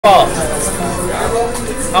How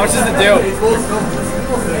much does it do?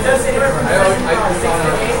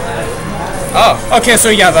 Oh, okay, so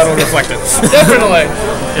yeah, that'll reflect it. Definitely.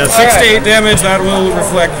 Yeah, 6 to 8 damage, that will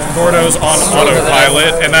reflect Gordo's on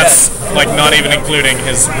autopilot, and that's like not even including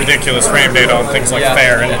his ridiculous frame data on things like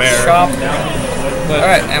Fair and Bear. But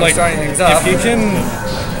alright, and we're starting things up. If he can...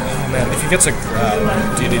 Oh man, if he gets a grab,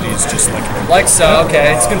 Dedede's just like... Like so,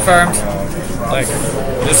 okay, it's confirmed. Like,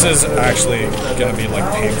 this is actually gonna be like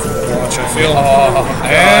painful to watch, I feel. Oh,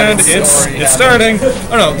 and it's starting.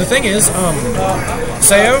 Oh no, the thing is,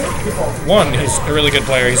 Sayo, one, he's a really good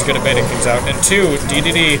player, he's good at baiting things out, and two,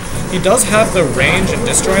 Dedede, he does have the range and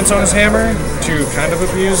disjoints on his hammer to kind of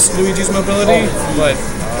abuse Luigi's mobility, but...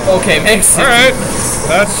 Okay, makes sense. Alright,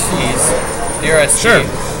 that... Jeez. Near us. Sure.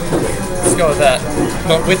 Let's go with that.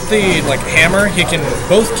 But with the like hammer, he can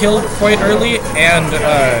both kill quite early and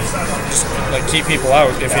just like keep people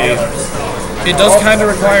out if he. It does kind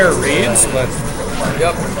of require reads, but.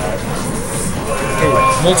 Yep. Ooh,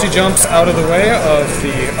 multi jumps out of the way of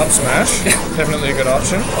the up smash. Definitely a good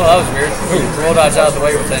option. Oh, that was weird. Ooh, roll dodge out of the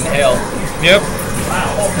way with an inhale. Yep.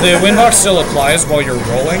 The windbox still applies while you're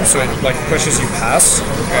rolling, so it like pushes you past.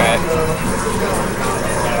 Alright.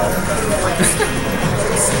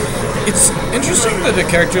 It's interesting that a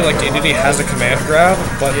character like Dedede has a command grab,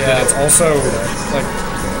 but that it's also, like,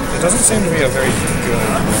 it doesn't seem to be a very good.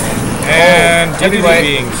 And Dedede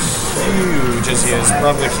being huge as he is,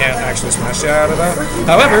 probably can't actually smash you out of that.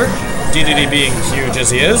 However, Dedede being huge as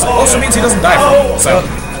he is also means he doesn't die from it, so...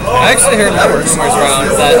 I actually heard rumors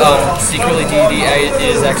around that secretly Dedede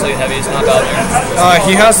is actually the heaviest knockout there.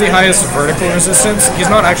 He has the highest vertical resistance. He's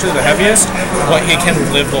not actually the heaviest, but he can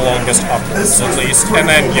live the longest upwards at least. And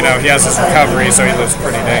then, you know, he has his recovery, so he lives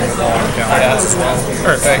pretty dang long downwards as well.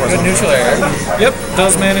 Good neutral air. Yep,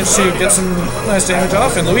 does manage to get some nice damage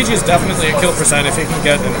off, and Luigi is definitely a kill percent if he can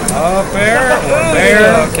get an up air or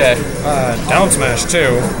bair. Okay. Down smash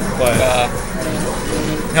too, but...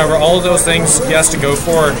 However, all of those things he has to go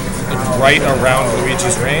for right around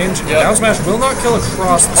Luigi's range. Yep. Down smash will not kill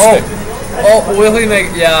across the stick. Oh, will he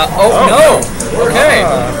make... Yeah. Oh, no! Okay.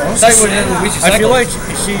 I feel like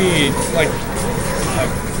he...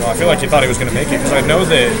 Well, I feel like he thought he was going to make it, because I know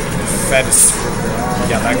that Fed's...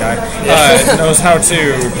 Yeah, that guy. Knows how to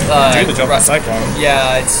do the jump on Cyclone.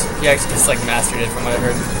 Yeah, he actually just, like, mastered it from what I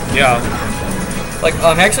heard. Yeah. Like,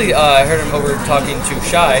 actually, I heard him over talking to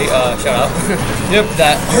Shy, shout out. Yep.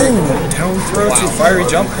 That, down throw to fiery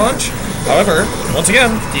jump punch. However, once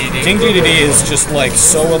again, King Dedede is just, like,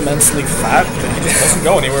 so immensely fat that he just doesn't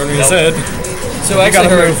go anywhere near his head. So you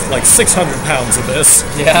gotta move, like, 600 pounds of this.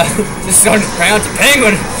 Yeah, 600 pounds of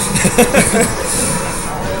penguin!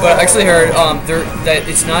 But I actually heard that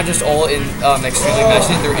it's not just all in extremely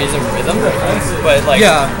matched, there is a rhythm. But, like,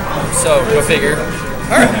 so, go figure.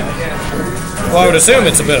 Alright. Well, I would assume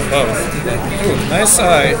it's a bit of both. Ooh, nice.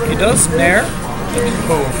 He does nair.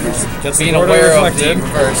 Gets being aware of the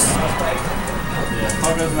reverse.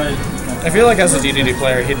 I feel like as a Dedede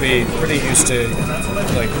player, he'd be pretty used to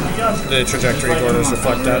like the trajectory Gordos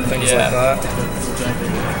reflect at, things like that.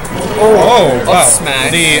 Oh, wow.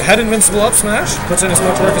 Smash. The head invincible up smash puts in as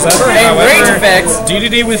much work as ever. Hey, rage effect.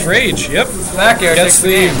 Dedede with rage. Yep. Back air. Gets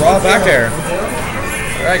the raw back air.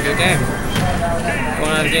 Alright, good game.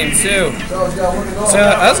 Going on to game 2. So,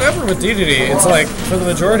 as ever with Dedede, it's like, for the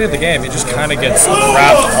majority of the game, he just kind of gets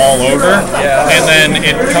grabbed all over. Yeah. And then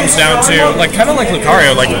it comes down to, like, kind of like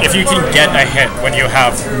Lucario, like, if you can get a hit when you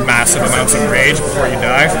have massive amounts of rage before you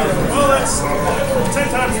die.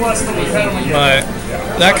 But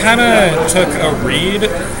that kind of took a read,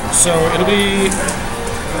 so it'll be...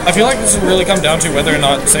 I feel like this will really come down to whether or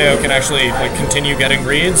not Sayo can actually like continue getting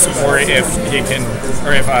reads, or if he can,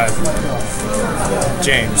 or if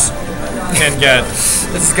James can get.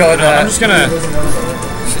 Let's go with that. I'm just gonna.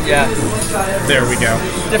 Yeah. There we go.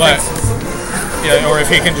 But yeah, or if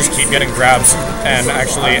he can just keep getting grabs and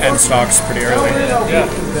actually end stocks pretty early. Yeah.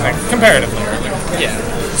 Like comparatively early. Yeah.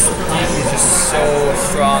 He's just so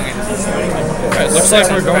strong. Alright, looks like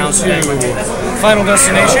we're going to Final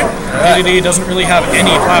Destination. Dedede doesn't really have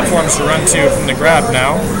any platforms to run to from the grab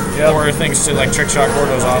now, or things to like trick shot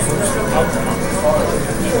Gordos off of.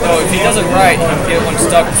 So if he does it right, he can get one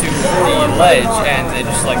stuck to the ledge, and it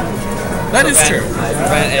just like that is true.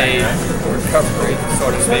 Prevent a recovery, so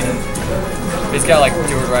to speak. He's got to like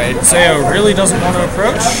do it right. Sayo really doesn't want to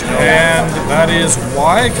approach, and that is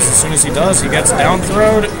why, because as soon as he does, he gets down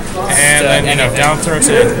throwed, and then, you know, down throw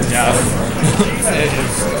to death.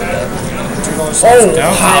 Oh,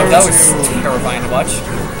 wow, that was terrifying to watch.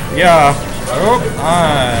 Yeah. Oh,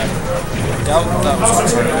 I doubt that was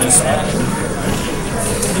as hard as this.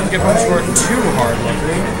 get punished for it too hard,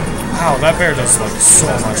 luckily. Wow, that bear does like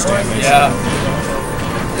so much damage. Yeah.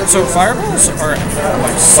 So fireballs are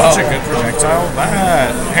like such a good projectile.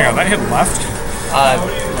 Hang on, that hit left.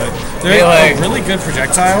 They're a really good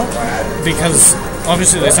projectile because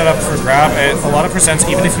obviously they set up for grab at a lot of percents.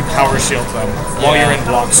 Even if you power shield them while you're in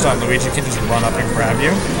block stun, Luigi can just run up and grab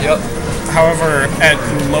you. Yep. However, at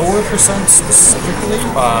lower percents specifically,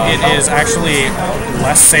 it is actually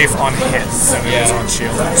less safe on hit than it is on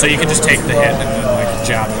shield. So you can just take the hit and then like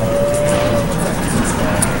jab them.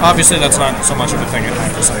 Obviously, that's not so much of a thing at high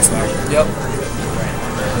precise though. Yep.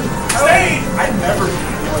 I never.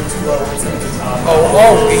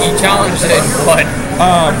 He challenged it, but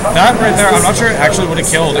that right there, I'm not sure it actually would have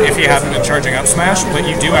killed if he hadn't been charging up smash, but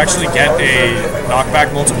you do actually get a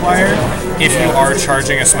knockback multiplier if you are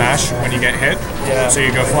charging a smash when you get hit. Yeah. So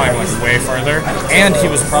you go flying like way farther, and he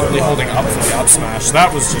was probably holding up for the up smash.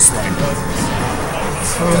 That was just like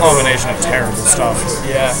a combination of terrible stuff.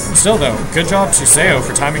 Yeah. Still though, good job to Seo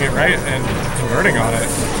for timing it right and converting on it.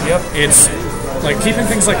 Yep. It's like keeping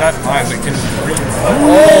things like that in mind that can.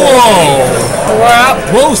 Crap.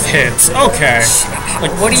 Both hits. Okay.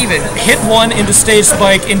 Like What even? hit 1 into stage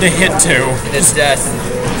spike into hit 2. It's death.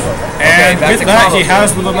 And back with to that, combo. he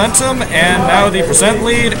has the momentum, and now the percent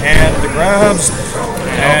lead, and the grabs.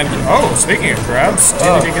 And, speaking of grabs,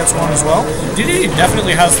 Dedede gets one as well. Dedede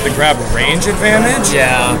definitely has the grab range advantage.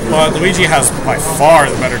 Yeah. But Luigi has by far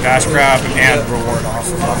the better dash grab and reward off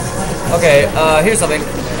of him. Okay, here's something.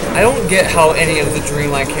 I don't get how any of the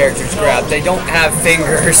Dreamland characters grab. They don't have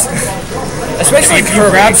fingers. Especially If you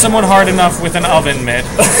grab someone hard enough with an oven mitt,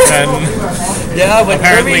 then yeah, but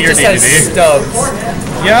apparently Kirby you're just has Dedede. stubs.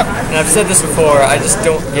 Yep. And I've said this before, I just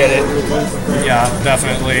don't get it. Yeah,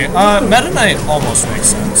 definitely. Meta Knight almost makes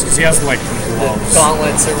sense, because he has, like, gloves.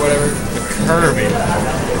 Gauntlets or whatever. Kirby.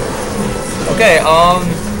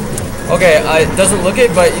 Okay, it doesn't look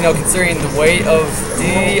it, but, considering the weight of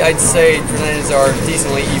Dedede, I'd say percentages are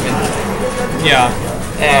decently even. Yeah.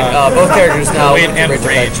 And both characters now. Weight and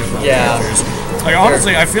rage of both characters. Like,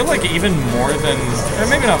 honestly, I feel like even more than,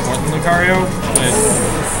 maybe not more than Lucario, but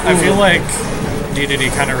I feel like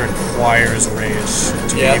Dedede kind of requires rage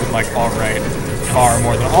to be even, like, alright, far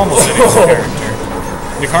more than almost any other character.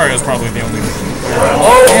 Lucario is probably the only one.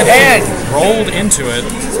 And rolled into it.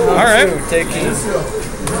 Alright. Taking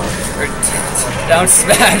down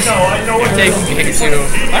smash. Taking game 2.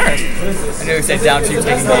 Alright. I knew you said down 2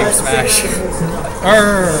 taking game smash.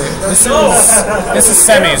 This is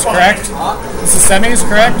semis, correct? This is semis,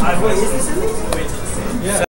 correct?